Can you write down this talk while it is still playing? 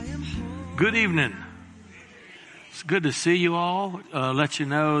Good evening. It's good to see you all. Let you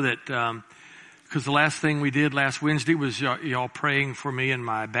know that because the last thing we did last Wednesday was y'all praying for me and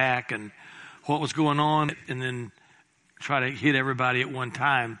my back and what was going on, and then try to hit everybody at one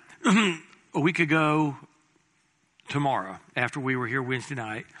time. A week ago tomorrow, after we were here Wednesday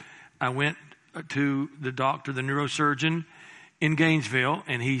night, I went to the doctor, the neurosurgeon in Gainesville,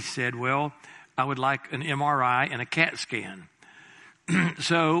 and he said, well, I would like an MRI and a CAT scan.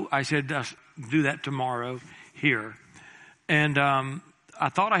 So I said, do that tomorrow here. And I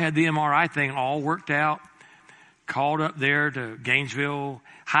thought I had the MRI thing all worked out. Called up there to Gainesville,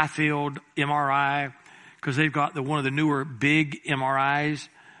 Highfield MRI, because they've got one of the newer big MRIs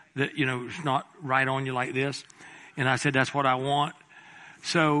that, it's not right on you like this. And I said, that's what I want.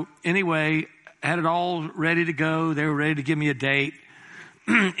 So anyway, I had it all ready to go. They were ready to give me a date.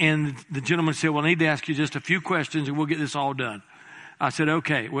 And the gentleman said, well, I need to ask you just a few questions and we'll get this all done. I said,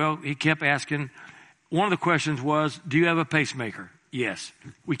 okay. Well, he kept asking. One of the questions was, do you have a pacemaker? Yes.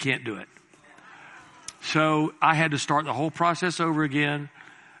 We can't do it. So I had to start the whole process over again.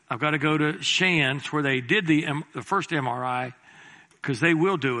 I've got to go to Shands where they did the first MRI because they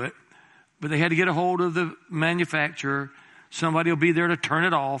will do it. But they had to get a hold of the manufacturer. Somebody will be there to turn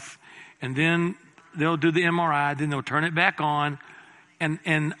it off. And then they'll do the MRI. Then they'll turn it back on.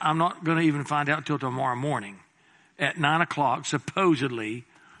 And I'm not going to even find out till tomorrow morning at 9 o'clock, supposedly,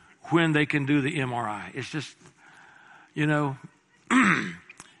 when they can do the MRI. It's just, yeah,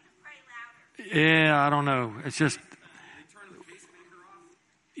 I don't know. It's just,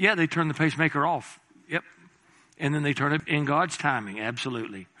 yeah, they turn the pacemaker off. Yep. And then they turn it in God's timing.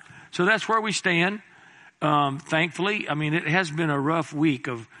 Absolutely. So that's where we stand. Thankfully, it has been a rough week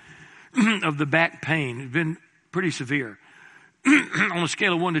of the back pain. It's been pretty severe. On a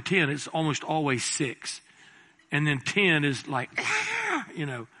scale of 1 to 10, it's almost always 6. And then 10 is like,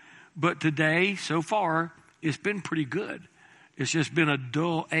 But today, so far, it's been pretty good. It's just been a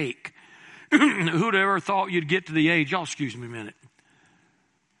dull ache. Who'd ever thought you'd get to the age? Y'all excuse me a minute.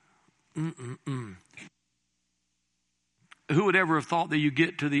 Who would ever have thought that you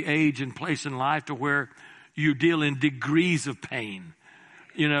get to the age and place in life to where you deal in degrees of pain?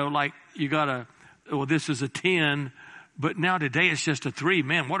 Like you got this is a 10, but now today it's just a 3.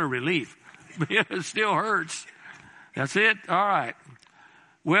 Man, what a relief. It still hurts. That's it? All right.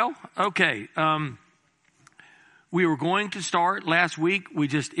 Well, okay. We were going to start last week. We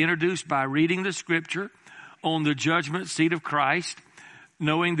just introduced by reading the scripture on the judgment seat of Christ,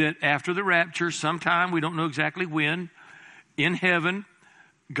 knowing that after the rapture, sometime, we don't know exactly when, in heaven,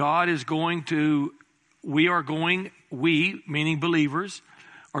 God is going to, we, meaning believers,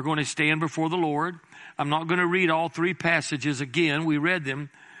 are going to stand before the Lord. I'm not going to read all 3 passages again. We read them,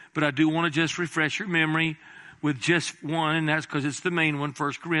 but I do want to just refresh your memory with just one, and that's because it's the main one,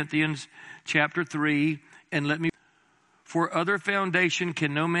 1 Corinthians chapter 3. And for other foundation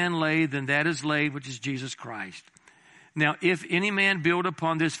can no man lay than that is laid, which is Jesus Christ. Now, if any man build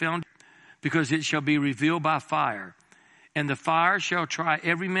upon this foundation, because it shall be revealed by fire, and the fire shall try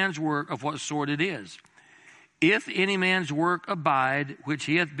every man's work of what sort it is. If any man's work abide, which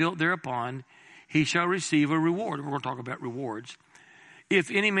he hath built thereupon, he shall receive a reward. We're going to talk about rewards. If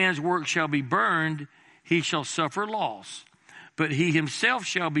any man's work shall be burned, he shall suffer loss, but he himself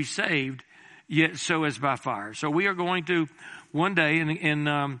shall be saved, yet so as by fire. So we are going to one day, and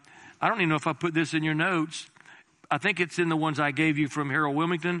I don't even know if I put this in your notes. I think it's in the ones I gave you from Harold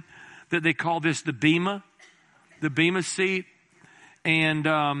Wilmington, that they call this the Bema seat.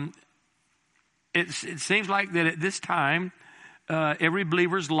 And it seems like that at this time, every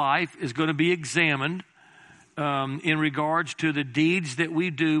believer's life is going to be examined in regards to the deeds that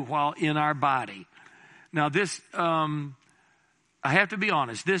we do while in our body. Now this, I have to be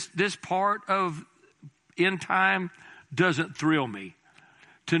honest, this part of end time doesn't thrill me.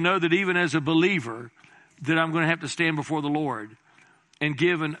 To know that even as a believer, that I'm going to have to stand before the Lord and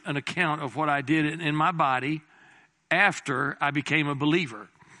give an account of what I did in my body after I became a believer.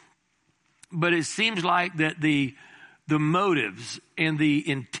 But it seems like that the motives and the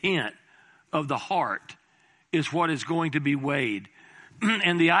intent of the heart is what is going to be weighed.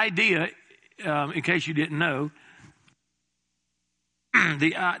 And the idea, in case you didn't know,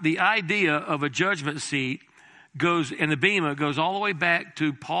 the idea of a judgment seat goes, and the Bema goes all the way back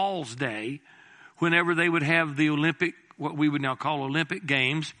to Paul's day, whenever they would have the Olympic, what we would now call Olympic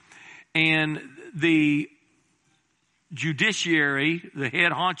Games, and the judiciary, the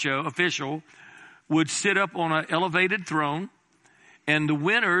head honcho official, would sit up on an elevated throne, and the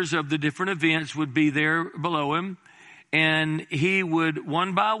winners of the different events would be there below him, and he would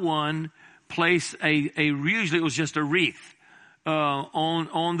one by one place usually it was just a wreath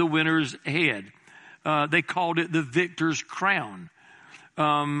on the winner's head. They called it the victor's crown.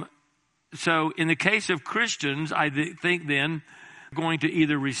 So in the case of Christians, I think then we're going to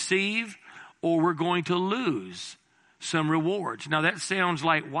either receive or we're going to lose some rewards. Now that sounds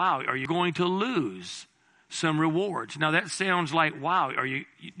like, wow, are you going to lose some rewards? Now that sounds like, wow, are you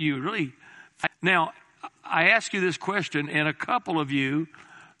really? Now, I ask you this question, and a couple of you,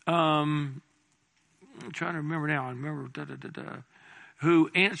 I'm trying to remember now, who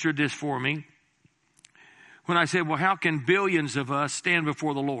answered this for me when I said, well, how can billions of us stand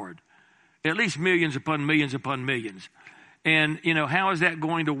before the Lord? At least millions upon millions upon millions. And, how is that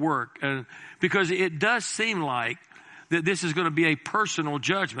going to work? Because it does seem like that this is going to be a personal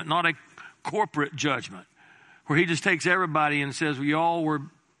judgment, not a corporate judgment, where he just takes everybody and says, well, you all were,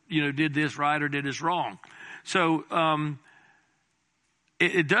 did this right or did this wrong. So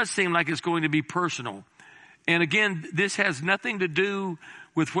it does seem like it's going to be personal. And again, this has nothing to do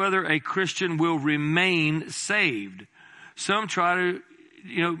with whether a Christian will remain saved. Some try to,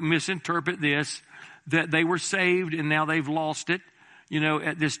 misinterpret this, that they were saved and now they've lost it,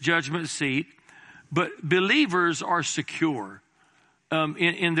 at this judgment seat. But believers are secure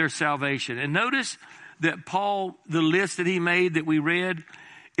in their salvation. And notice that Paul, the list that he made that we read,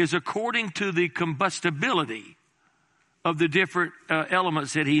 is according to the combustibility of the different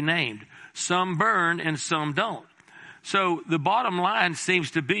elements that he named. Some burn and some don't. So the bottom line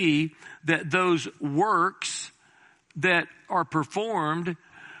seems to be that those works that are performed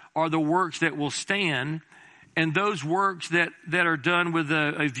are the works that will stand, and those works that are done with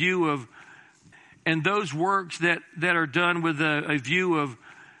a view of,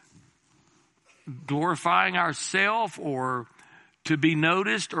 glorifying ourselves or to be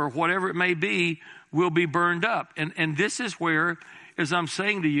noticed or whatever it may be, will be burned up. And this is where, as I'm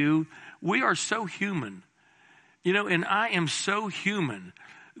saying to you, we are so human. And I am so human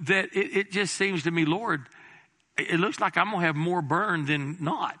that it just seems to me, Lord, it looks like I'm going to have more burn than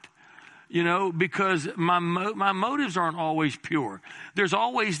not. Because my motives aren't always pure. There's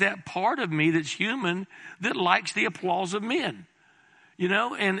always that part of me that's human that likes the applause of men,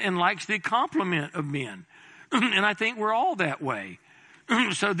 and likes the compliment of men. And I think we're all that way.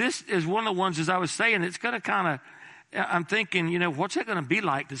 So this is one of the ones, as I was saying, it's going to I'm thinking, what's that going to be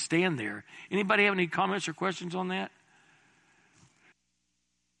like to stand there? Anybody have any comments or questions on that?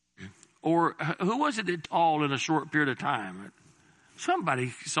 Or who was it that all in a short period of time?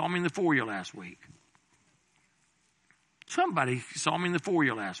 Somebody saw me in the foyer last week.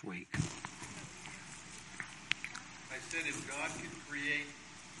 I said if God could create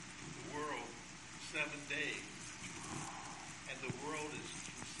the world in 7 days, and the world is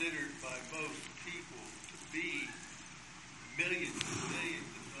considered by most people to be millions and millions,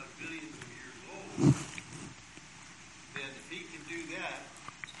 if not billions of years old, then if he can do that,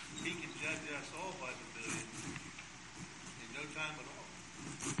 he can judge us all by the billions in no time at all.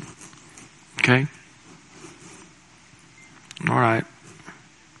 Okay. All right.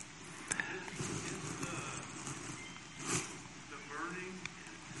 The burning,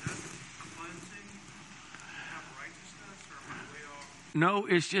 is that cleansing? Have righteousness, or am I way off? No,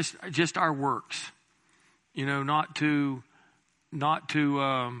 it's just our works. Not to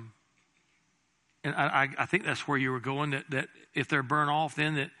and I think that's where you were going, that if they're burned off,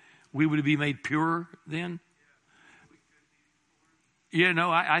 then that we would be made pure then.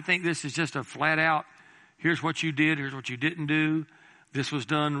 I think this is just a flat out, here's what you did, here's what you didn't do. This was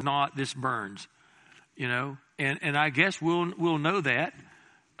done, not this burns. And I guess we'll know that.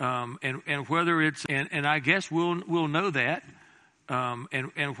 And whether it's and I guess we'll know that.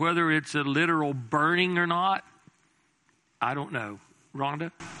 And whether it's a literal burning or not, I don't know.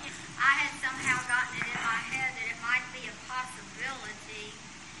 Rhonda? I had somehow gotten it in my head that it might be a possibility,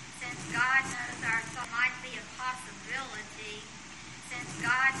 since God knows our thoughts,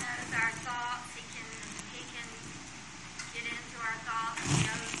 he can get into our thoughts,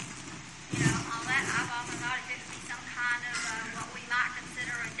 all that. I've often thought it could be some kind of what we might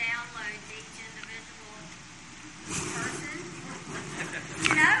consider a download to each individual person.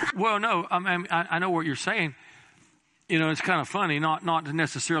 Well, no, I know what you're saying. It's kind of funny, not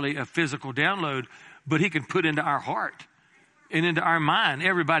necessarily a physical download, but he can put into our heart and into our mind,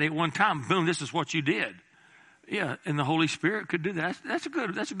 everybody at one time, boom, this is what you did. Yeah, and the Holy Spirit could do that. That's a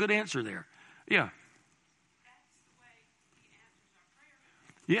good answer there. Yeah.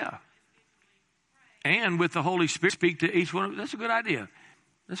 Yeah. And with the Holy Spirit, speak to each one. That's a good idea.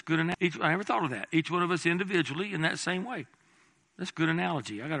 That's good. I never thought of that. Each one of us individually in that same way. That's a good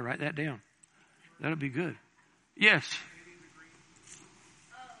analogy. I got to write that down. That'll be good. Yes.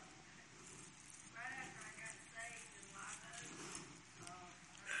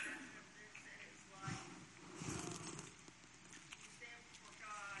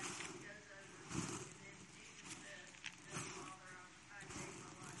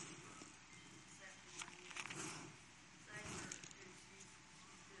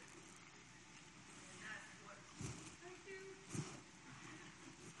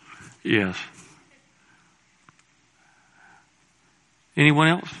 Yes. Anyone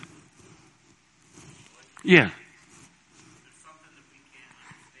else? Yeah. There's something that we can't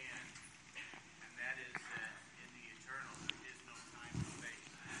understand, and that is that in the eternal there is no time and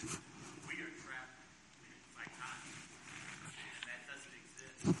space. We are trapped by time, and that doesn't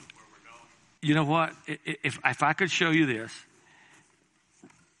exist where we're going. You know what? If I could show you this,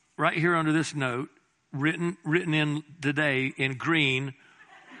 right here under this note, written in today in green,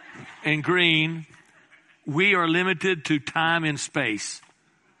 we are limited to time and space.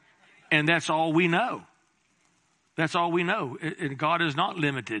 And that's all we know. That's all we know. And God is not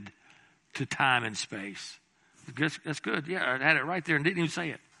limited to time and space. That's good. Yeah, I had it right there and didn't even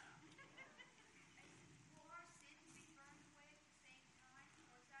say it.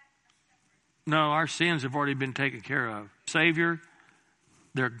 No, our sins have already been taken care of. Savior,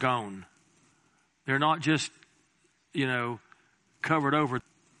 they're gone. They're not just, covered over.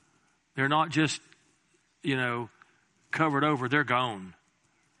 They're not just, covered over. They're gone.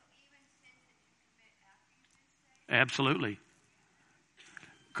 Absolutely.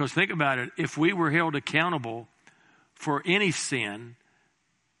 Because think about it. If we were held accountable for any sin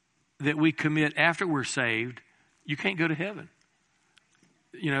that we commit after we're saved, you can't go to heaven.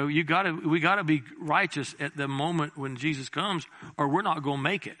 We got to be righteous at the moment when Jesus comes, or we're not going to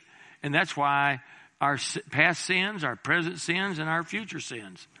make it. And that's why our past sins, our present sins, and our future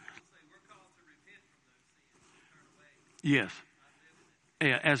sins. Yes.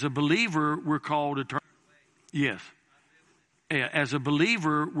 Yeah, as a believer, we're called to turn. Yes. Yeah, as a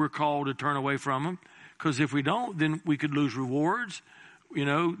believer, we're called to turn away from them. Because if we don't, then we could lose rewards.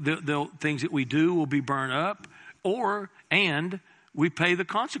 The things that we do will be burned up. And we pay the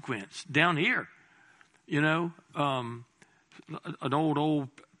consequence down here. An old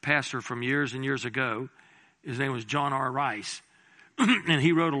pastor from years and years ago, his name was John R. Rice. And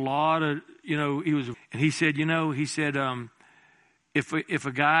he wrote a lot of, and he said, if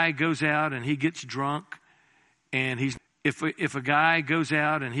a guy goes out and he gets drunk, and if a guy goes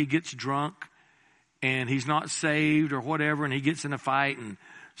out and he gets drunk and he's not saved or whatever, and he gets in a fight and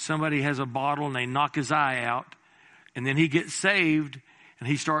somebody has a bottle and they knock his eye out, and then he gets saved and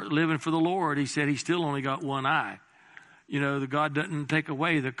he starts living for the Lord, he said he still only got one eye. The God doesn't take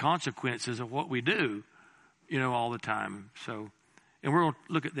away the consequences of what we do, all the time. So, and we're going to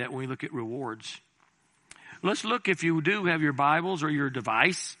look at that when we look at rewards. Let's look, if you do have your Bibles or your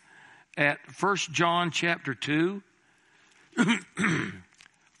device, at 1 John chapter 2.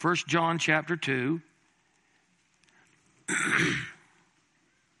 1 John chapter 2.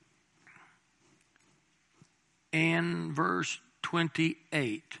 And verse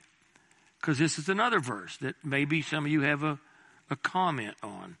 28. Because this is another verse that maybe some of you have a comment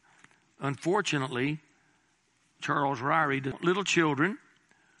on. Unfortunately, Charles Ryrie, little children,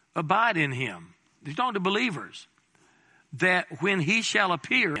 abide in him. He's talking to believers. That when he shall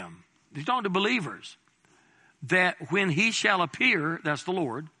appear, he's talking to believers. That when he shall appear, that's the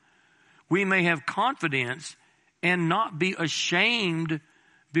Lord, we may have confidence and not be ashamed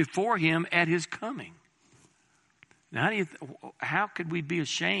before him at his coming. Now, how could we be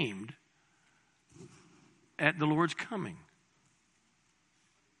ashamed at the Lord's coming?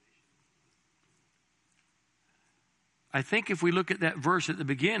 I think if we look at that verse at the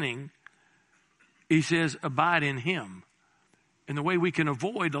beginning, he says, abide in him. And the way we can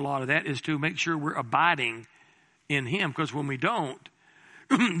avoid a lot of that is to make sure we're abiding in him. Because when we don't,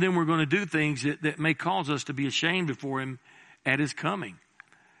 then we're going to do things that may cause us to be ashamed before him at his coming.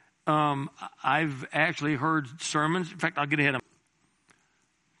 I've actually heard sermons. In fact, I'll get ahead of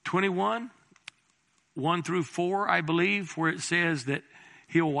 21, 1 through 4, I believe, where it says that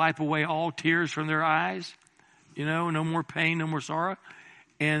he'll wipe away all tears from their eyes. No more pain, no more sorrow.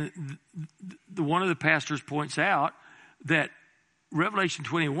 And one of the pastors points out that Revelation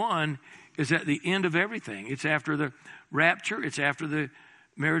 21 is at the end of everything. It's after the rapture. It's after the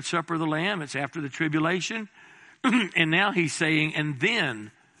marriage supper of the Lamb. It's after the tribulation. And now he's saying, and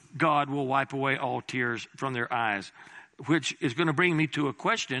then God will wipe away all tears from their eyes, which is going to bring me to a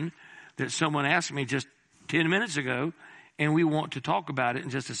question that someone asked me just 10 minutes ago, and we want to talk about it in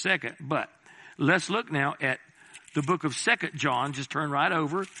just a second. But let's look now at the book of 2 John. Just turn right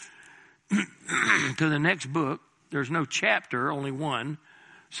over to the next book. There's no chapter, only one.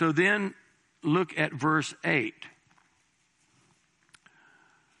 So then look at verse 8.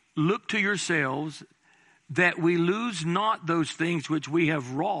 Look to yourselves that we lose not those things which we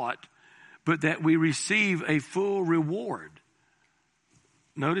have wrought, but that we receive a full reward.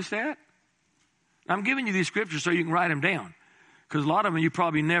 Notice that? I'm giving you these scriptures so you can write them down. Because a lot of them you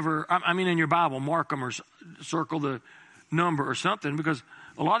probably never, in your Bible, mark them or circle the number or something. Because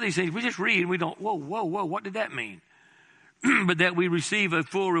A lot of these things we just read and we don't, whoa, what did that mean? But that we receive a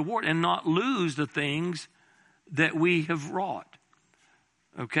full reward and not lose the things that we have wrought.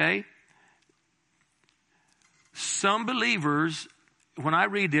 Okay? Some believers, when I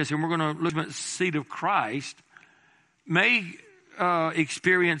read this, and we're going to look at the seat of Christ, may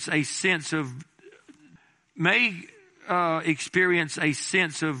experience a sense of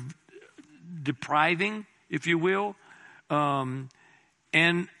depriving, if you will. And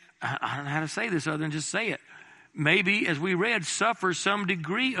I don't know how to say this other than just say it. Maybe, as we read, suffer some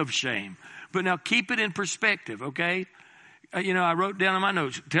degree of shame. But now keep it in perspective, okay? I wrote down in my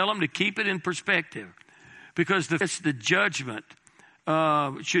notes, tell them to keep it in perspective. Because the judgment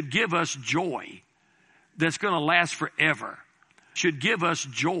should give us joy that's going to last forever. Should give us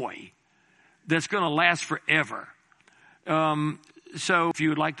joy that's going to last forever. So if you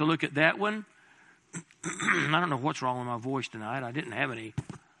would like to look at that one, I don't know what's wrong with my voice tonight. I didn't have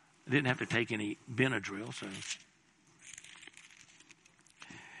to take any Benadryl. So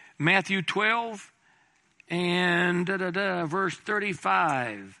Matthew 12 and verse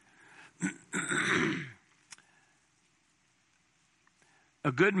 35.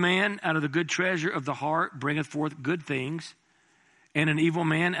 A good man out of the good treasure of the heart bringeth forth good things, and an evil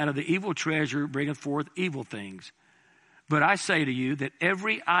man out of the evil treasure bringeth forth evil things. But I say to you that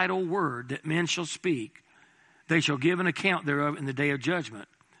every idle word that men shall speak, they shall give an account thereof in the day of judgment.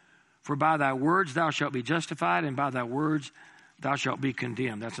 For by thy words thou shalt be justified, and by thy words thou shalt be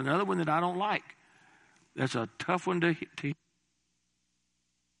condemned. That's another one that I don't like. That's a tough one to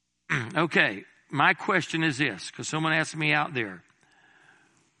Okay, my question is this, because someone asked me out there.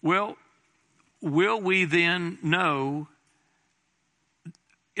 Well, will we then know,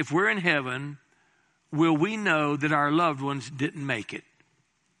 if we're in heaven, will we know that our loved ones didn't make it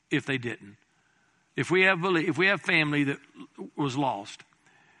if they didn't? If we have family that was lost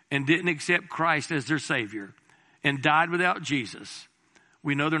and didn't accept Christ as their Savior and died without Jesus,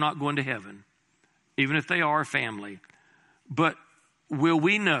 we know they're not going to heaven, even if they are family. But will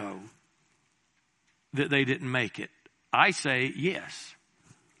we know that they didn't make it? I say yes.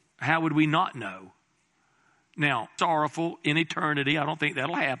 How would we not know? Now, sorrowful in eternity, I don't think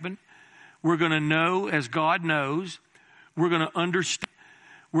that'll happen. We're going to know as God knows. We're going to understand.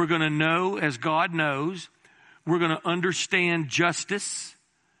 We're going to know as God knows. We're going to understand justice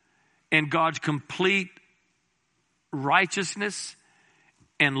and God's complete righteousness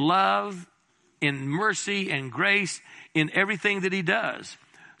and love and mercy and grace in everything that He does.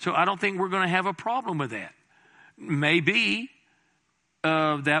 So I don't think we're going to have a problem with that. Maybe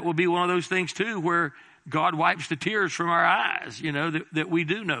that will be one of those things too where God wipes the tears from our eyes, that we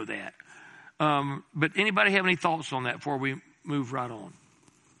do know that. But anybody have any thoughts on that before we move right on?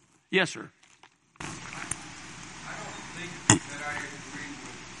 Yes, sir. I don't think that I agree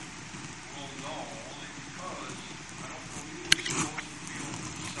with Will Know, only because I don't believe we're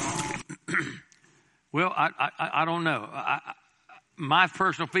supposed to feel sorrow. Well, I don't know. My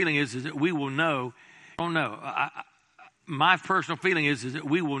personal feeling is that we will know. I don't know. My personal feeling is that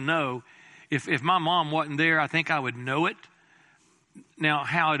we will know. If my mom wasn't there, I think I would know it. Now,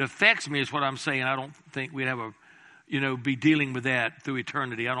 how it affects me is what I'm saying. I don't think we'd have be dealing with that through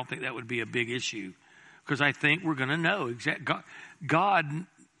eternity. I don't think that would be a big issue, because I think we're going to know God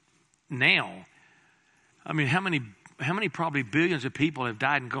now. I mean, how many probably billions of people have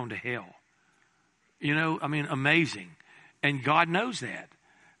died and gone to hell? Amazing. And God knows that.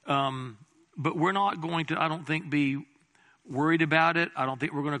 But we're not going to, I don't think, be worried about it. I don't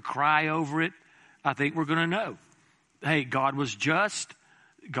think we're going to cry over it. I think we're going to know. Hey, God was just.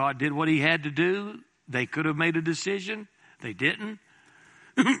 God did what He had to do. They could have made a decision. They didn't.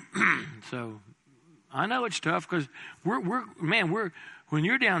 So I know it's tough because when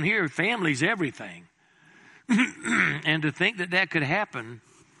you're down here, family's everything. And to think that could happen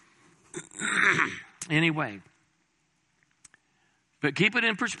anyway. But keep it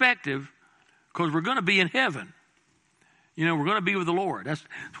in perspective, because we're going to be in heaven. We're going to be with the Lord. That's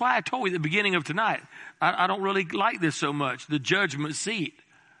why I told you at the beginning of tonight, I don't really like this so much, the judgment seat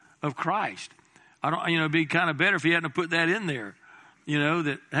of Christ. I don't, it'd be kind of better if He hadn't put that in there,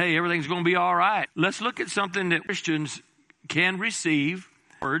 that, hey, everything's going to be all right. Let's look at something that Christians can receive,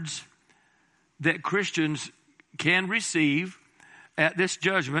 words that Christians can receive at this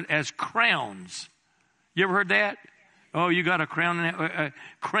judgment as crowns. You ever heard that? Oh, you got a crown,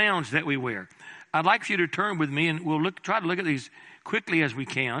 crowns that we wear. I'd like for you to turn with me, and we'll try to look at these quickly as we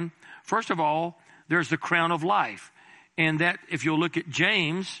can. First of all, there's the crown of life. And that, if you'll look at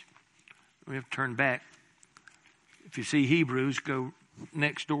James, we have to turn back. If you see Hebrews, go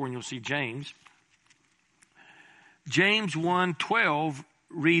next door and you'll see James. James 1:12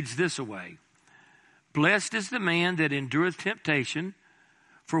 reads this away. Blessed is the man that endureth temptation,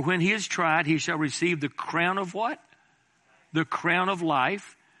 for when he is tried, he shall receive the crown of what? The crown of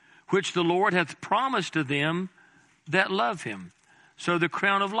life, which the Lord hath promised to them that love him. So the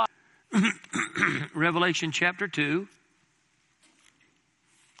crown of life. Revelation chapter 2.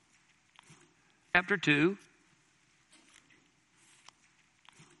 Chapter 2.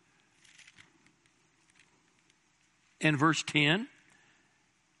 And verse 10.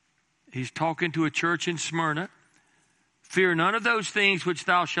 He's talking to a church in Smyrna. Fear none of those things which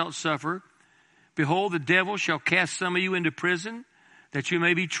thou shalt suffer. Behold, the devil shall cast some of you into prison, that you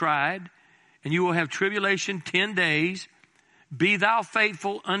may be tried, and you will have tribulation 10 days. Be thou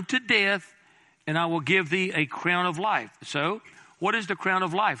faithful unto death, and I will give thee a crown of life. So, what is the crown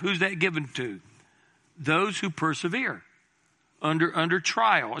of life? Who's that given to? Those who persevere under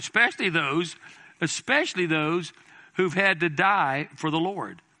trial, especially those who've had to die for the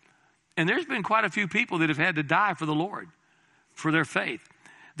Lord. And there's been quite a few people that have had to die for the Lord, for their faith.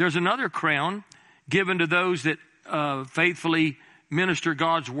 There's another crown given to those that faithfully minister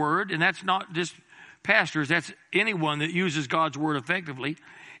God's word, and that's not just pastors, that's anyone that uses God's word effectively.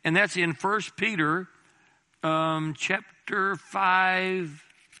 And that's in 1 Peter chapter 5.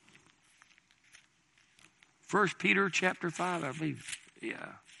 1 Peter chapter 5, I believe. Yeah.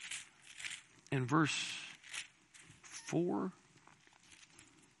 In verse 4.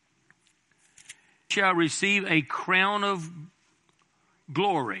 Shall receive a crown of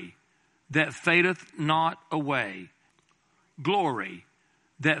glory that fadeth not away. Glory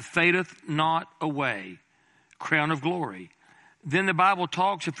that fadeth not away. Crown of glory. Then the Bible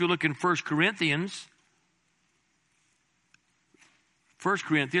talks, if you look in 1 Corinthians,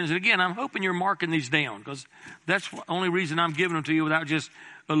 and again, I'm hoping you're marking these down, because that's the only reason I'm giving them to you without just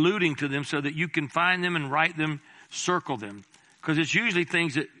alluding to them, so that you can find them and write them, circle them. Because it's usually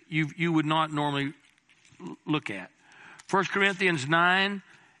things that you would not normally look at. 1 Corinthians 9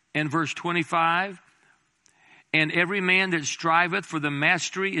 and verse 25. And every man that striveth for the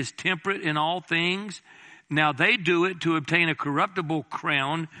mastery is temperate in all things. Now they do it to obtain a corruptible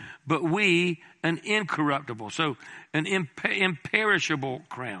crown, but we an incorruptible. So an imperishable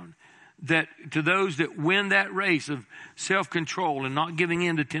crown. That to those that win that race of self-control and not giving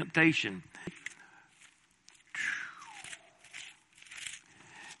in to temptation.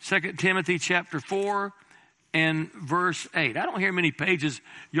 2 Timothy chapter 4 and verse 8. I don't hear many pages.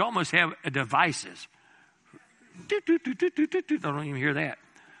 You almost have devices. I don't even hear that.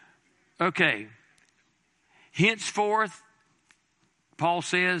 Okay. Henceforth, Paul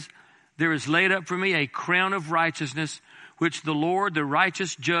says, there is laid up for me a crown of righteousness, which the Lord, the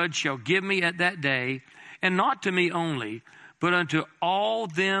righteous judge, shall give me at that day, and not to me only, but unto all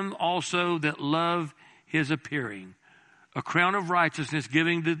them also that love his appearing. A crown of righteousness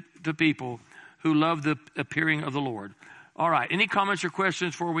giving to people who love the appearing of the Lord. All right. Any comments or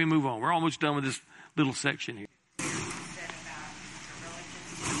questions before we move on? We're almost done with this little section here.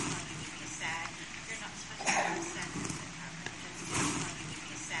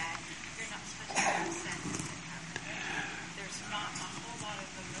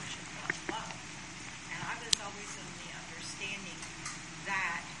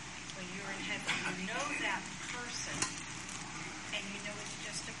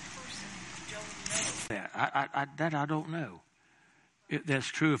 That I don't know. That's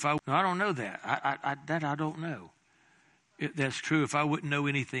true if I don't know that. I don't know. That's true if I wouldn't know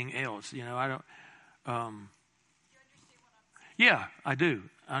anything else. You know, I don't. Do you understand what I'm saying? Yeah, I do.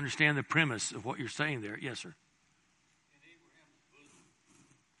 I understand the premise of what you're saying there. Yes, sir. In Abraham's bosom,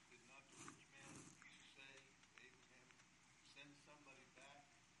 did not the rich man used to say, Abraham, send somebody back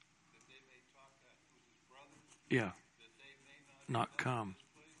that they may talk that with his brothers, Yeah. that they may Not come. this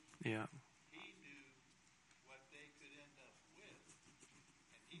place? Yeah. He knew what they could end up with,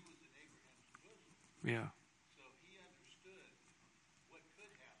 and he was in Abraham's bosom. Yeah. So he understood what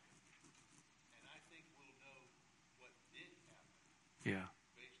could happen. And I think we'll know what did happen Yeah.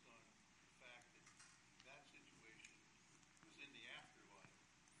 based on the fact that that situation was in the afterlife.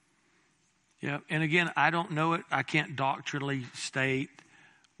 Yeah. And again, I don't know it. I can't doctrinally state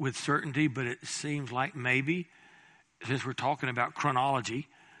with certainty, but it seems like maybe, since we're talking about chronology,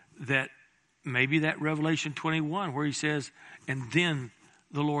 that maybe that Revelation 21 where he says, and then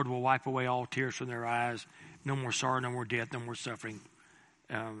the Lord will wipe away all tears from their eyes. No more sorrow, no more death, no more suffering.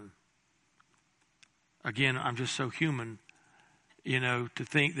 Again, I'm just so human, you know, to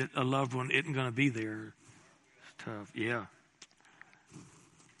think that a loved one isn't going to be there. It's tough. Yeah. You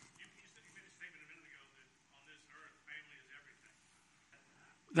said you made a statement a minute ago that on this earth, family is everything.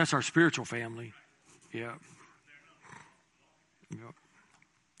 That's our spiritual family. Yeah. Yep.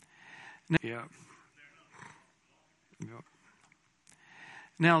 Yeah. Yep.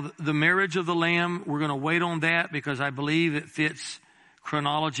 Now, the marriage of the Lamb, we're going to wait on that because I believe it fits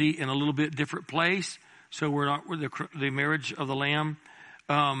chronology in a little bit different place. So we're not with the marriage of the Lamb.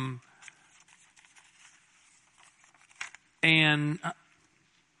 And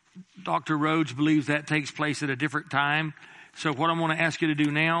Dr. Rhodes believes that takes place at a different time. So what I'm going to ask you to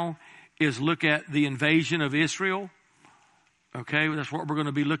do now is look at the invasion of Israel. Okay, that's what we're going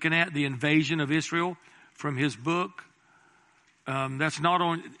to be looking at, the invasion of Israel from his book. That's not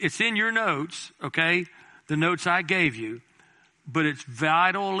on, it's in your notes, okay, the notes I gave you, but it's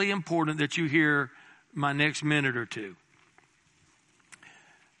vitally important that you hear my next minute or two.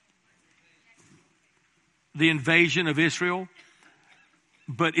 The invasion of Israel,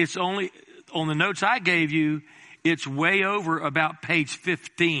 but it's only, on the notes I gave you, it's way over about page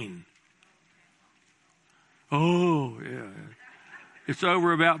 15. Oh, yeah. It's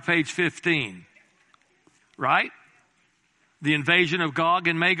over about page 15. Right? The invasion of Gog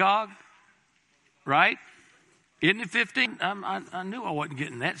and Magog. Right? Isn't it 15? I knew I wasn't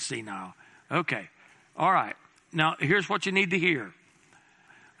getting that senile. Okay. All right. Now, here's what you need to hear.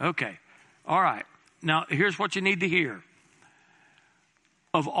 Okay. All right. Now, here's what you need to hear.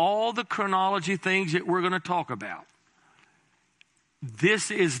 Of all the chronology things that we're going to talk about, this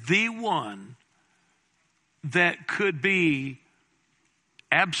is the one that could be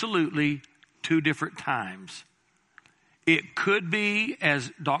absolutely two different times. It could be,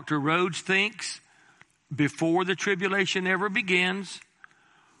 as Dr. Rhodes thinks, before the tribulation ever begins,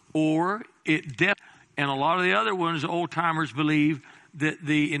 or it definitely, and a lot of the other ones, old timers believe that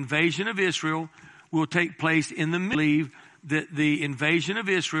the invasion of Israel will take place in the middle. That the invasion of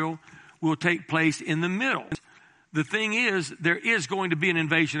Israel will take place in the middle. The thing is, there is going to be an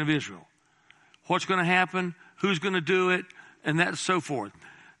invasion of Israel. What's going to happen? Who's going to do it? And that's so forth.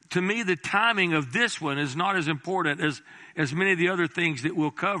 To me, the timing of this one is not as important as many of the other things that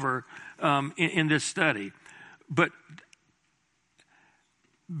we'll cover in this study. But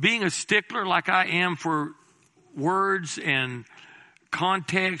being a stickler like I am for words and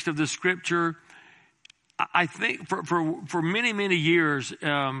context of the scripture, I think for many, many years,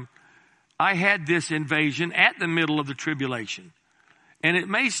 I had this invasion at the middle of the tribulation. And it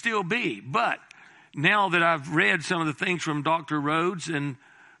may still be, but now that I've read some of the things from Dr. Rhodes and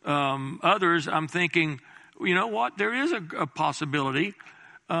others, I'm thinking, you know what? There is a possibility.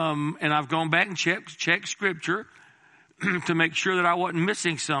 And I've gone back and checked scripture to make sure that I wasn't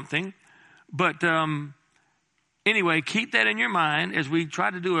missing something. But anyway, keep that in your mind as we try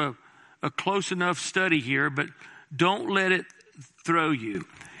to do a close enough study here, but don't let it throw you.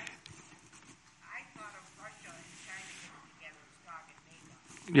 I thought of Russia and China getting together as Gog and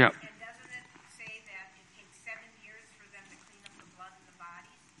Magog. Yeah. And doesn't it say that it takes 7 years for them to clean up the blood in the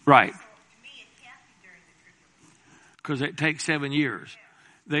bodies? Right. So to me, it can't be during the tribulation. Because it takes 7 years.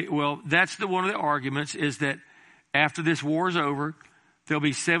 That's one of the arguments is that after this war is over, there'll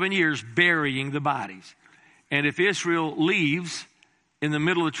be 7 years burying the bodies. And if Israel leaves in the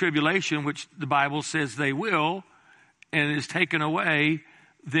middle of the tribulation, which the Bible says they will, and is taken away,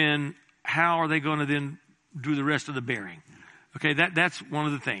 then how are they going to then do the rest of the burying? Okay, that's one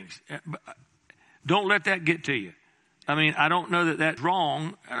of the things. Don't let that get to you. I mean, I don't know that that's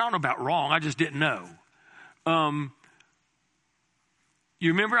wrong. I don't know about wrong. I just didn't know.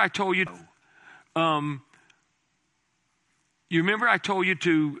 You remember I told you. You remember I told you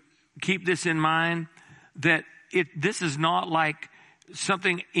to keep this in mind, that this is not like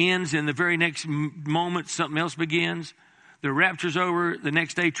something ends in the very next moment, something else begins. The rapture's over, the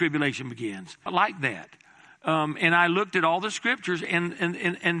next day tribulation begins. I like that. And I looked at all the scriptures,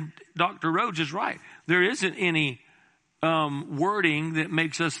 and Dr. Rhodes is right. There isn't any wording that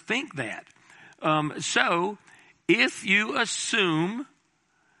makes us think that. So if you assume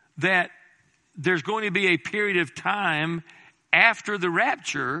that there's going to be a period of time after the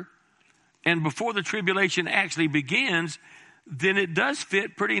rapture and before the tribulation actually begins, then it does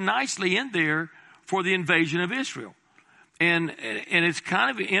fit pretty nicely in there for the invasion of Israel. And it's kind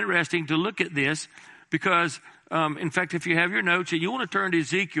of interesting to look at this because, in fact, if you have your notes and you want to turn to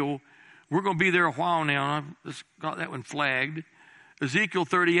Ezekiel, we're going to be there a while now. I've just got that one flagged. Ezekiel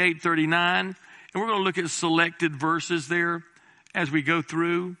 38, 39. And we're going to look at selected verses there as we go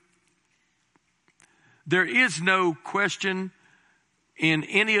through. There is no question in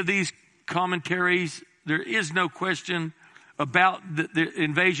any of these commentaries. There is no question about the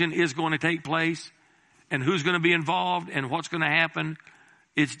invasion is going to take place and who's going to be involved and what's going to happen.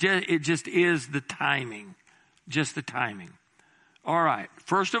 It just is the timing, just the timing. All right.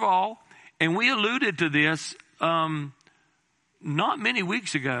 First of all, and we alluded to this not many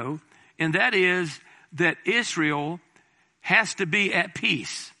weeks ago and that is that Israel has to be at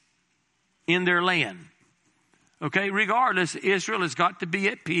peace in their land. Okay, regardless, Israel has got to be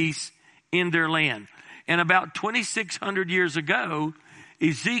at peace in their land. And about 2,600 years ago,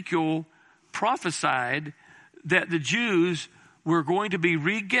 Ezekiel prophesied that the Jews were going to be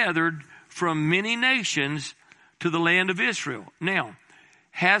regathered from many nations to the land of Israel. Now,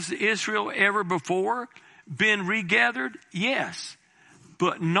 has Israel ever before been regathered? Yes,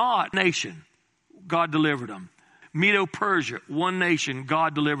 but not nation. God delivered them. Medo-Persia, one nation,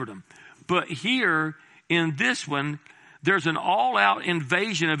 God delivered them. But here in this one, there's an all-out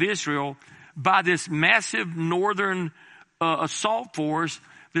invasion of Israel by this massive northern assault force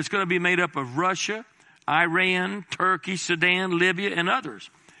that's going to be made up of Russia, Iran, Turkey, Sudan, Libya, and others.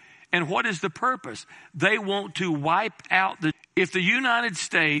 And what is the purpose? They want to wipe out if the United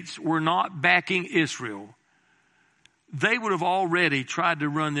States were not backing Israel, they would have already tried to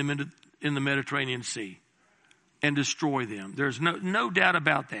run them in the Mediterranean Sea and destroy them. There's no doubt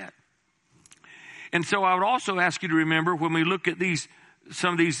about that. And so I would also ask you to remember when we look at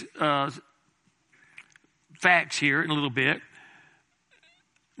some of these facts here in a little bit,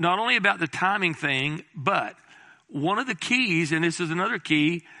 not only about the timing thing, but one of the keys, and this is another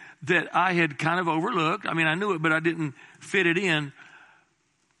key that I had kind of overlooked. I mean, I knew it, but I didn't fit it in.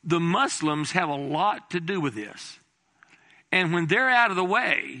 The Muslims have a lot to do with this. And when they're out of the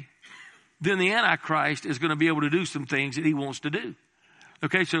way, then the Antichrist is going to be able to do some things that he wants to do.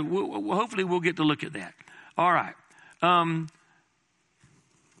 Okay, so hopefully we'll get to look at that. All right.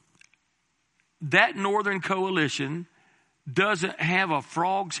 That northern coalition doesn't have a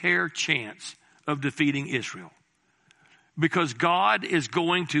frog's hair chance of defeating Israel because God is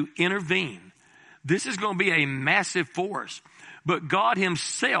going to intervene. This is going to be a massive force, but God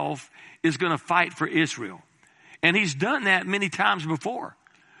himself is going to fight for Israel. And he's done that many times before.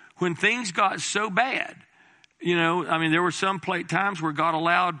 When things got so bad, there were some times where God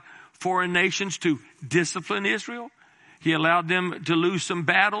allowed foreign nations to discipline Israel. He allowed them to lose some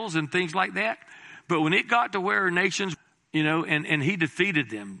battles and things like that. But when it got to where nations, and he defeated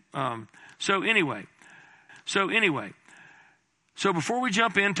them. So before we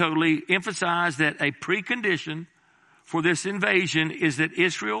jump in totally, emphasize that a precondition for this invasion is that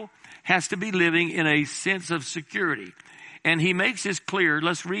Israel has to be living in a sense of security. And he makes this clear.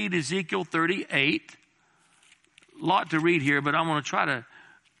 Let's read Ezekiel 38. A lot to read here, but I want to try to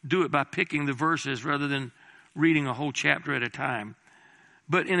do it by picking the verses rather than reading a whole chapter at a time.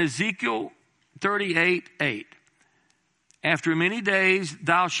 But in Ezekiel 38:8, after many days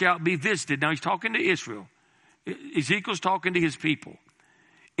thou shalt be visited. Now he's talking to Israel. Ezekiel's talking to his people.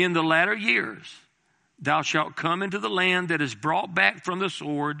 In the latter years thou shalt come into the land that is brought back from the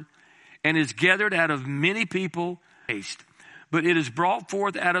sword and is gathered out of many people, but it is brought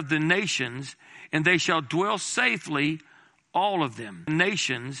forth out of the nations, and they shall dwell safely, all of them.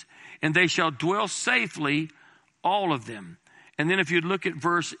 Nations, and they shall dwell safely, all of them. And then if you look at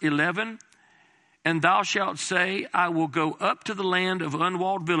verse 11, and thou shalt say, I will go up to the land of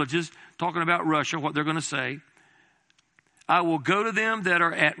unwalled villages, talking about Russia, what they're going to say. I will go to them that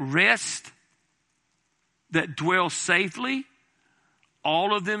are at rest, that dwell safely,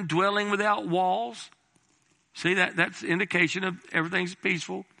 all of them dwelling without walls. See, that's indication of everything's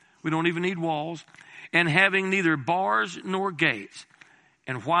peaceful. We don't even need walls. And having neither bars nor gates.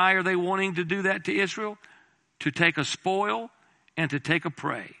 And why are they wanting to do that to Israel? To take a spoil and to take a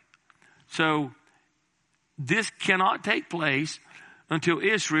prey. So this cannot take place until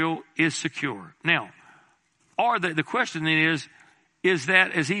Israel is secure. Now, the question then is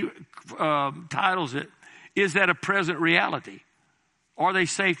that, as he titles it, is that a present reality? Are they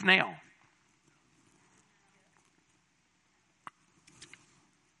safe now?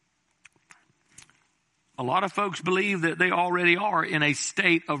 A lot of folks believe that they already are in a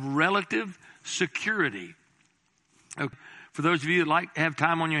state of relative security. Okay. For those of you that have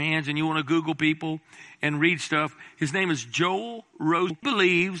time on your hands and you want to Google people and read stuff, his name is Joel Rose. He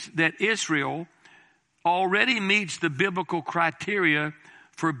believes that Israel already meets the biblical criteria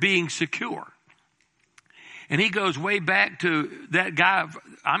for being secure. And he goes way back to that guy,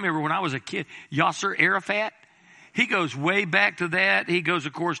 I remember when I was a kid, Yasser Arafat. He goes way back to that. He goes,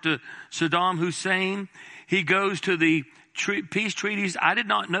 of course, to Saddam Hussein. He goes to the peace treaties. I did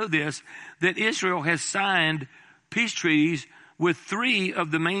not know this, that Israel has signed peace treaties with 3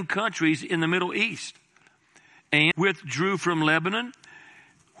 of the main countries in the Middle East and withdrew from Lebanon.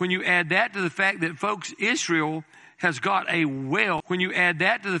 When you add that to the fact that, folks, Israel has got a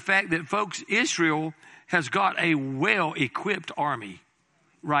well-equipped army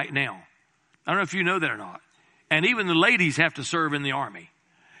right now. I don't know if you know that or not. And even the ladies have to serve in the army.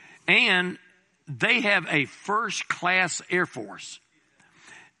 And they have a first-class Air Force.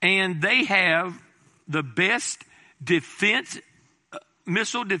 And they have the best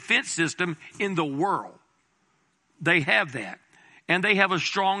missile defense system in the world. They have that. And they have a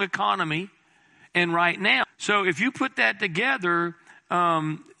strong economy. And right now, so if you put that together,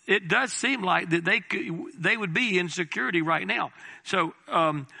 it does seem like that they would be in security right now. So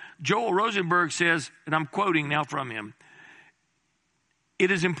Joel Rosenberg says, and I'm quoting now from him, it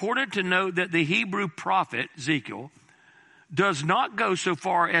is important to note that the Hebrew prophet, Ezekiel, does not go so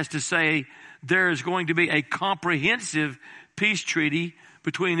far as to say there is going to be a comprehensive peace treaty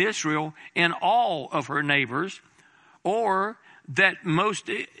between Israel and all of her neighbors, or that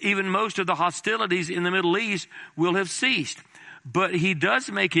even most of the hostilities in the Middle East will have ceased. But he does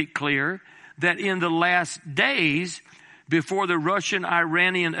make it clear that in the last days, before the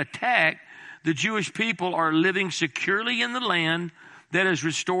Russian-Iranian attack, the Jewish people are living securely in the land that is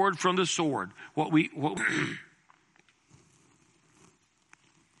restored from the sword.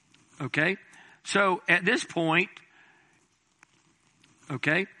 Okay? So at this point,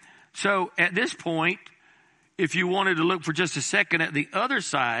 if you wanted to look for just a second at the other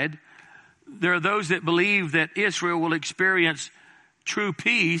side, there are those that believe that Israel will experience true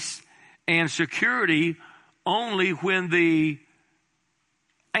peace and security only when the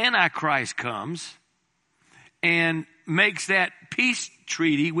Antichrist comes and makes that peace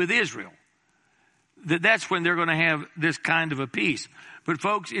treaty with Israel. That's when they're going to have this kind of a peace. But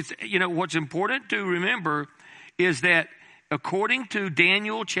folks, what's important to remember is that according to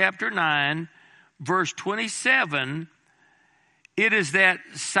Daniel chapter 9, verse 27, it is that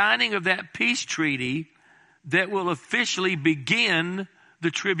signing of that peace treaty that will officially begin the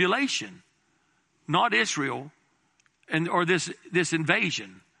tribulation. Not Israel or this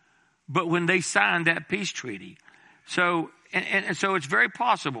invasion, but when they sign that peace treaty. So, and so it's very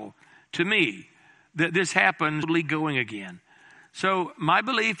possible to me that this happens going again. So my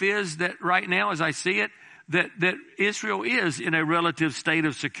belief is that right now, as I see it, that Israel is in a relative state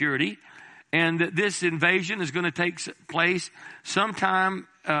of security, and that this invasion is going to take place sometime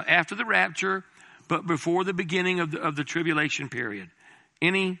after the rapture, but before the beginning of the tribulation period.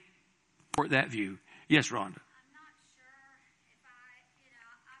 Any support that view? Yes, Rhonda.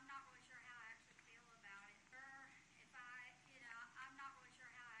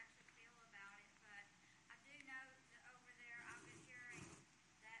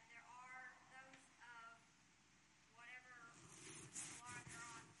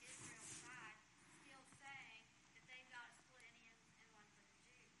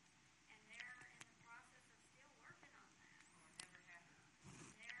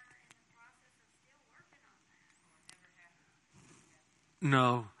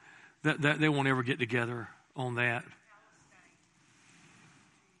 No, that they won't ever get together on that.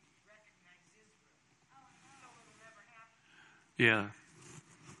 Yeah.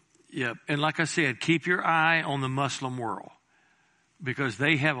 And like I said, keep your eye on the Muslim world, because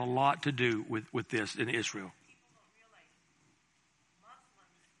they have a lot to do with this in Israel.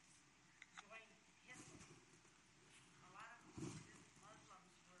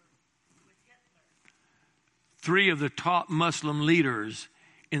 Three of the top Muslim leaders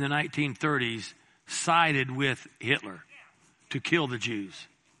in the 1930s sided with Hitler to kill the Jews.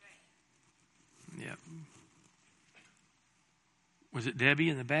 Yeah. Was it Debbie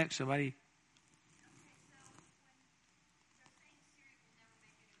in the back? Somebody?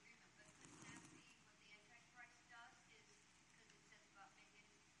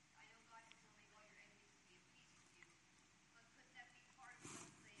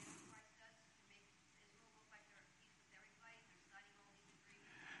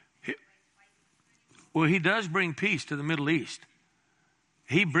 Well, he does bring peace to the Middle East.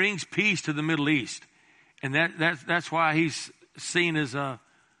 He brings peace to the Middle East. And that's why he's seen as a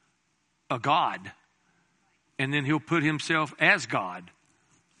God. And then he'll put himself as God.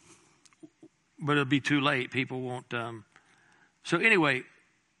 But it'll be too late. People won't. So anyway,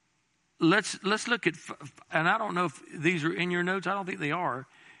 let's look at, and I don't know if these are in your notes. I don't think they are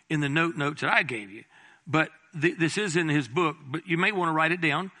in the notes that I gave you. But this is in his book. But you may want to write it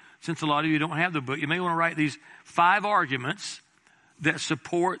down. Since a lot of you don't have the book, you may want to write these 5 arguments that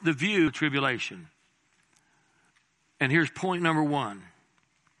support the view of tribulation. And here's point number 1.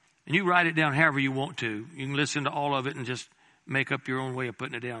 And you write it down however you want to. You can listen to all of it and just make up your own way of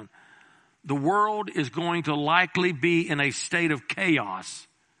putting it down. The world is going to likely be in a state of chaos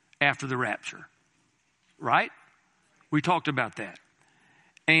after the rapture. Right? We talked about that.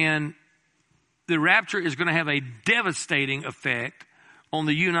 And the rapture is going to have a devastating effect on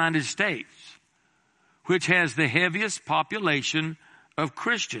the United States, which has the heaviest population of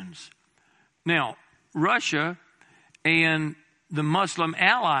Christians. Now, Russia and the Muslim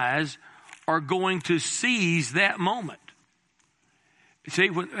allies are going to seize that moment. See,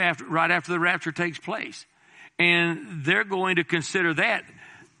 right after the rapture takes place. And they're going to consider that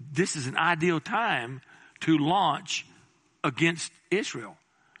this is an ideal time to launch against Israel,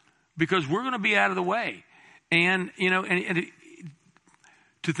 because we're going to be out of the way. And,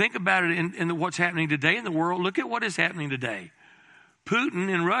 to think about it in what's happening today in the world, look at what is happening today. Putin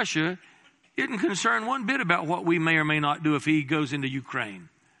in Russia isn't concerned one bit about what we may or may not do if he goes into Ukraine,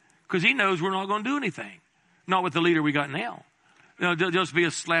 because he knows we're not going to do anything. Not with the leader we got now. There'll just be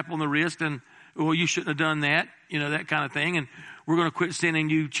a slap on the wrist and, well, you shouldn't have done that, that kind of thing. And we're going to quit sending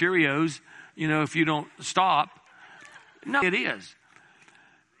you Cheerios, if you don't stop. No, it is.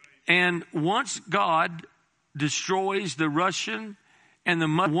 And once God destroys the Russian and the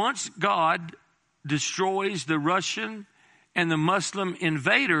Muslim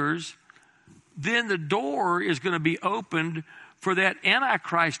invaders, then the door is going to be opened for that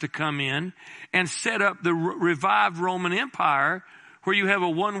Antichrist to come in and set up the revived Roman Empire, where you have a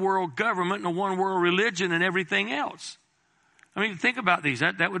one world government and a one world religion and everything else. I mean, think about these.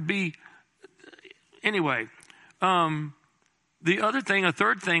 That would be, anyway. A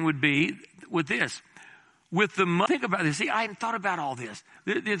third thing would be with this. Think about this. See, I hadn't thought about all this.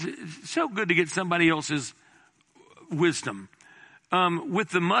 It's so good to get somebody else's wisdom. With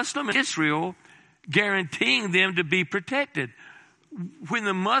the Muslim Israel guaranteeing them to be protected. When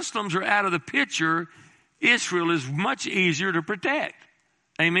the Muslims are out of the picture, Israel is much easier to protect.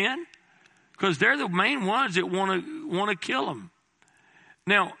 Amen? Because they're the main ones that want to kill them.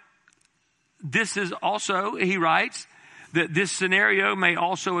 Now, this is also, he writes, that this scenario may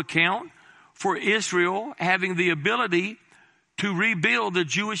also account for Israel having the ability to rebuild the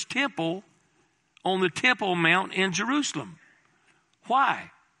Jewish temple on the Temple Mount in Jerusalem.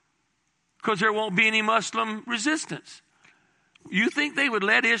 Why? Because there won't be any Muslim resistance. You think they would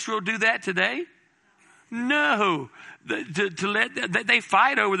let Israel do that today? No. They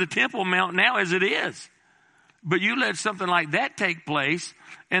fight over the Temple Mount now as it is. But you let something like that take place,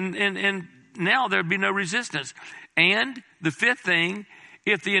 and now there'd be no resistance. And the fifth thing,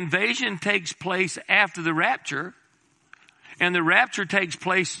 if the invasion takes place after the rapture, and the rapture takes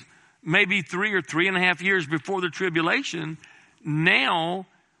place maybe 3 or 3.5 years before the tribulation, now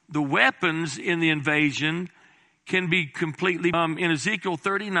the weapons in the invasion can be completely, in Ezekiel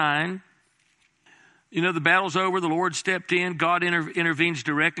 39, the battle's over, the Lord stepped in, God intervenes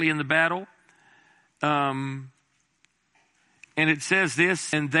directly in the battle. And it says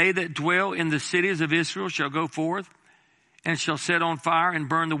this, and they that dwell in the cities of Israel shall go forth and shall set on fire and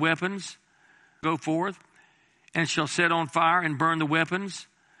burn the weapons. Go forth and shall set on fire and burn the weapons,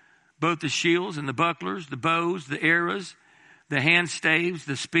 both the shields and the bucklers, the bows, the arrows, the hand staves,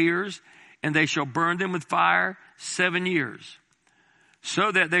 the spears, and they shall burn them with fire 7 years,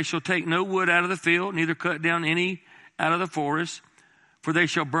 so that they shall take no wood out of the field, neither cut down any out of the forest, for they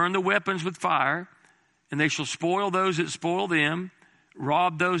shall burn the weapons with fire, and they shall spoil those that spoil them,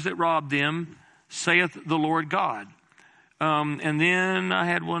 rob those that rob them, saith the Lord God. And then I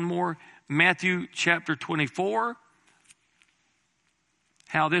had one more, Matthew chapter 24,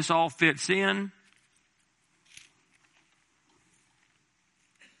 how this all fits in.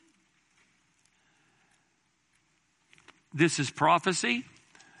 This is prophecy.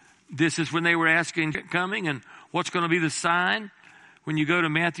 This is when they were asking coming and what's going to be the sign. When you go to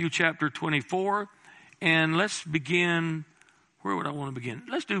Matthew chapter 24, and let's begin, where would I want to begin?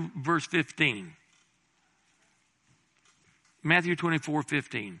 Let's do verse 15. Matthew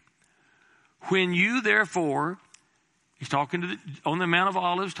 24:15. When you therefore, he's talking on the Mount of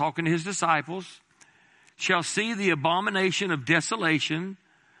Olives, talking to his disciples, shall see the abomination of desolation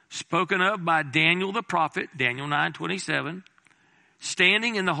spoken of by Daniel the prophet, Daniel 9:27,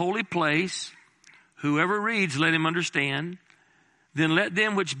 standing in the holy place, whoever reads, let him understand. Then let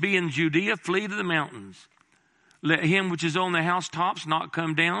them which be in Judea flee to the mountains. Let him which is on the housetops not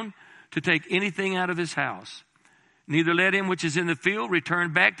come down to take anything out of his house. Neither let him which is in the field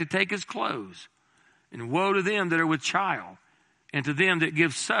return back to take his clothes. And woe to them that are with child, and to them that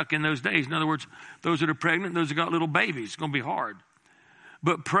give suck in those days. In other words, those that are pregnant, those that got little babies. It's going to be hard.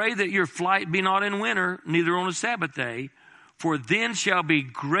 But pray that your flight be not in winter, neither on a Sabbath day, for then shall be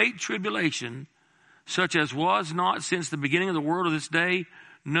great tribulation, such as was not since the beginning of the world of this day,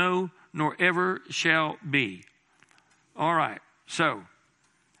 no, nor ever shall be. All right, so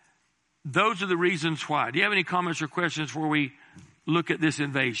those are the reasons why. Do you have any comments or questions before we look at this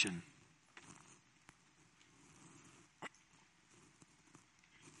invasion?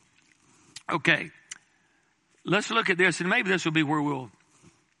 Okay. let's look at this, and maybe this will be where we'll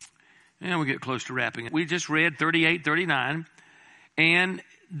get close to wrapping it. We just read 38, 39, and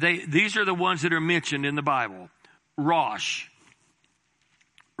these are the ones that are mentioned in the Bible. Rosh,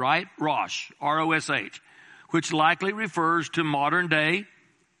 right? Rosh, R-O-S-H, which likely refers to modern day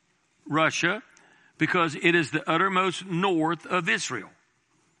Russia, because it is the uttermost north of Israel.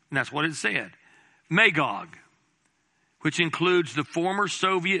 And that's what it said. Magog, which includes the former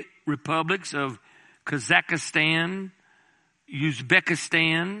Soviet republics of Kazakhstan,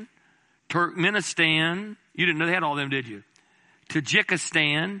 Uzbekistan, Turkmenistan. You didn't know they had all of them, did you?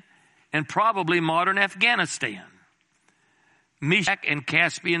 Tajikistan, and probably modern Afghanistan. Meshach and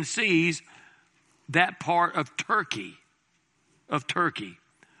Caspian Seas, that part of Turkey.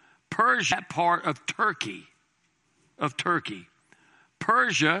 Persia, that part of Turkey.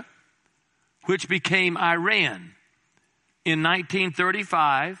 Persia, which became Iran in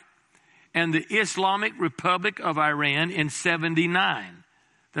 1935, and the Islamic Republic of Iran in 79.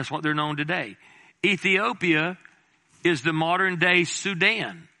 That's what they're known today. Ethiopia is the modern day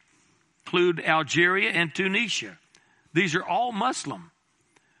Sudan, include Algeria and Tunisia. These are all Muslim.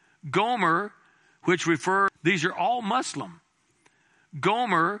 Gomer, these are all Muslim.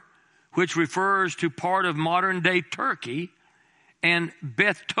 Gomer, which refers to part of modern day Turkey, and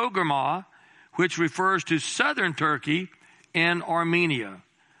Beth Togarmah, which refers to southern Turkey and Armenia.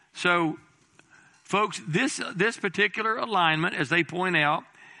 So, folks, this particular alignment, as they point out,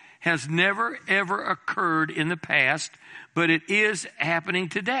 has never ever occurred in the past, but it is happening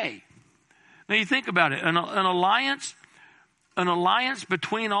today. Now you think about it, an alliance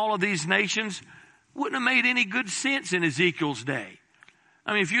between all of these nations wouldn't have made any good sense in Ezekiel's day.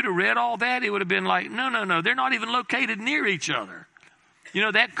 I mean, if you'd have read all that, it would have been like, no, they're not even located near each other.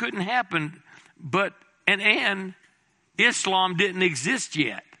 That couldn't happen. But, and Islam didn't exist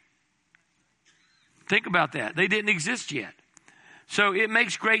yet. Think about that. They didn't exist yet. So it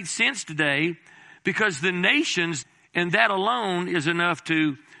makes great sense today, because the nations, and that alone is enough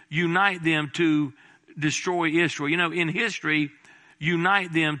to unite them to destroy Israel. In history,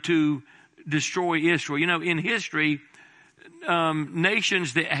 unite them to destroy Israel. In history,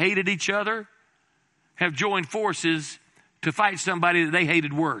 nations that hated each other have joined forces to fight somebody that they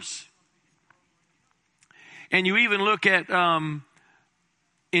hated worse. And you even look at,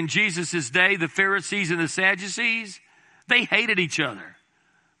 in Jesus' day, the Pharisees and the Sadducees, they hated each other,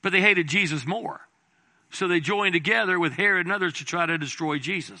 but they hated Jesus more. So they joined together with Herod and others to try to destroy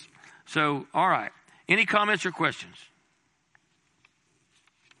Jesus. So, all right. Any comments or questions?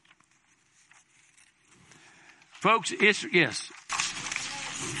 Folks, yes.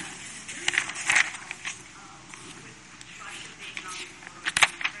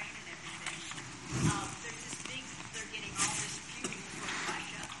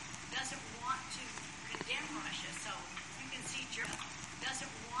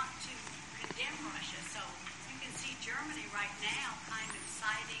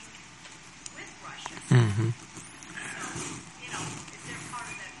 Mm-hmm. If they're part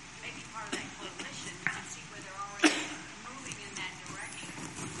of that, maybe part of that coalition, you can see where they're already moving in that direction.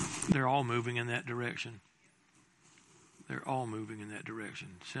 They're all moving in that direction. They're all moving in that direction.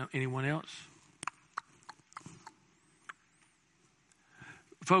 So, anyone else?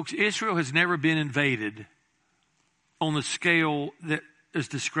 Folks, Israel has never been invaded on the scale that is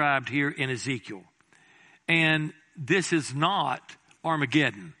described here in Ezekiel. And this is not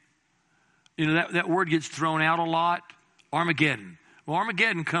Armageddon. That word gets thrown out a lot. Armageddon. Well,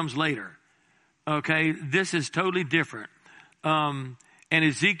 Armageddon comes later. Okay? This is totally different. And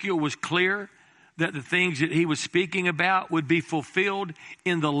Ezekiel was clear that the things that he was speaking about would be fulfilled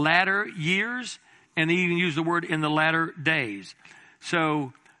in the latter years, and he even used the word in the latter days.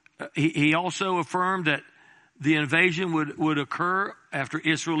 So he also affirmed that the invasion would occur after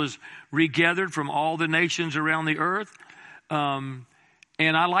Israel is regathered from all the nations around the earth.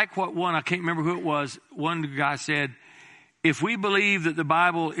 And I like what I can't remember who it was, one guy said, if we believe that the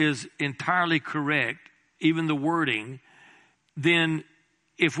Bible is entirely correct, even the wording, then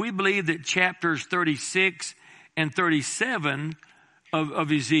if we believe that chapters 36 and 37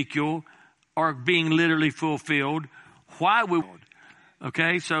 of Ezekiel are being literally fulfilled, why would...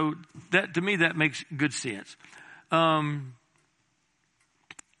 Okay, so that, to me, that makes good sense.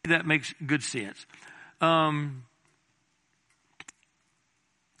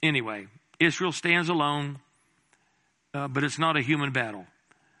 Anyway, Israel stands alone, but it's not a human battle.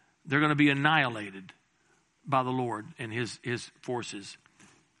 They're going to be annihilated by the Lord and his forces.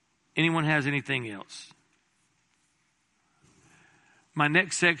 Anyone has anything else? My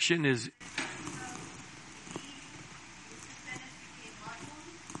next section is...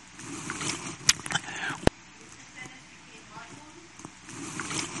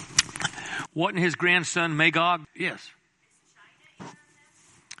 Wasn't his grandson Magog? Yes.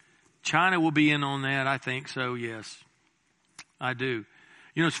 China will be in on that. I think so. Yes, I do.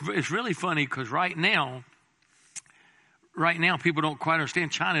 You know, it's really funny because right now people don't quite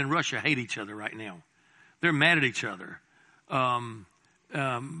understand. China and Russia hate each other right now. They're mad at each other.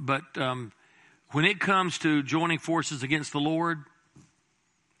 But when it comes to joining forces against the Lord,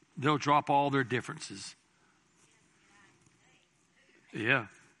 they'll drop all their differences. Yeah.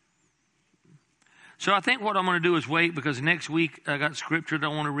 So I think what I'm going to do is wait, because next week I got scripture that I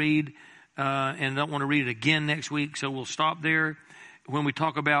want to read, and I don't want to read it again next week. So we'll stop there when we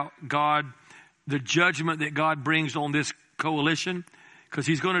talk about God, the judgment that God brings on this coalition, because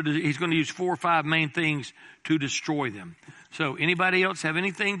he's going to use 4 or 5 main things to destroy them. So anybody else have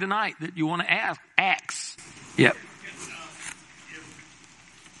anything tonight that you want to ask? Yep.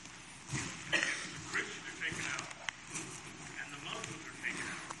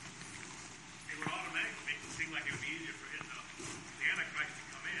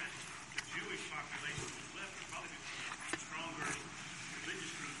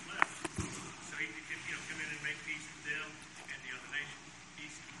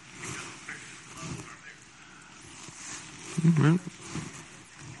 Mm-hmm.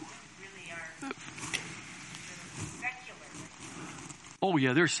 Oh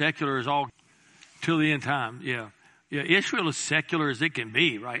yeah, they're secular as all till the end time. Yeah. Israel is secular as it can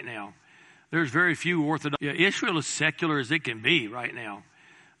be right now. There's very few Orthodox. Yeah, Israel is secular as it can be right now.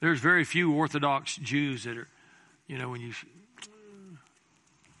 There's very few Orthodox Jews that are, you know, when you.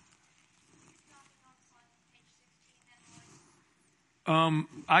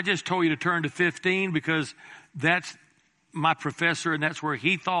 I just told you to turn to 15 because that's my professor, and that's where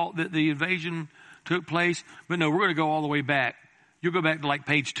he thought that the invasion took place. But no, we're going to go all the way back. You'll go back to like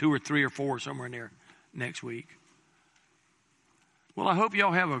page 2 or 3 or 4, somewhere in there next week. Well, I hope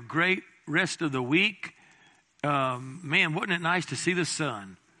y'all have a great rest of the week. Man, wasn't it nice to see the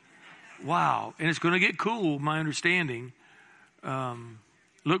sun? Wow. And it's going to get cool, my understanding.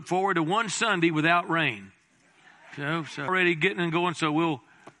 Look forward to one Sunday without rain. So already getting and going, so we'll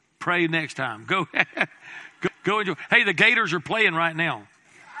pray next time. Go enjoy. Hey, the Gators are playing right now.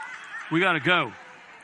 We got to go.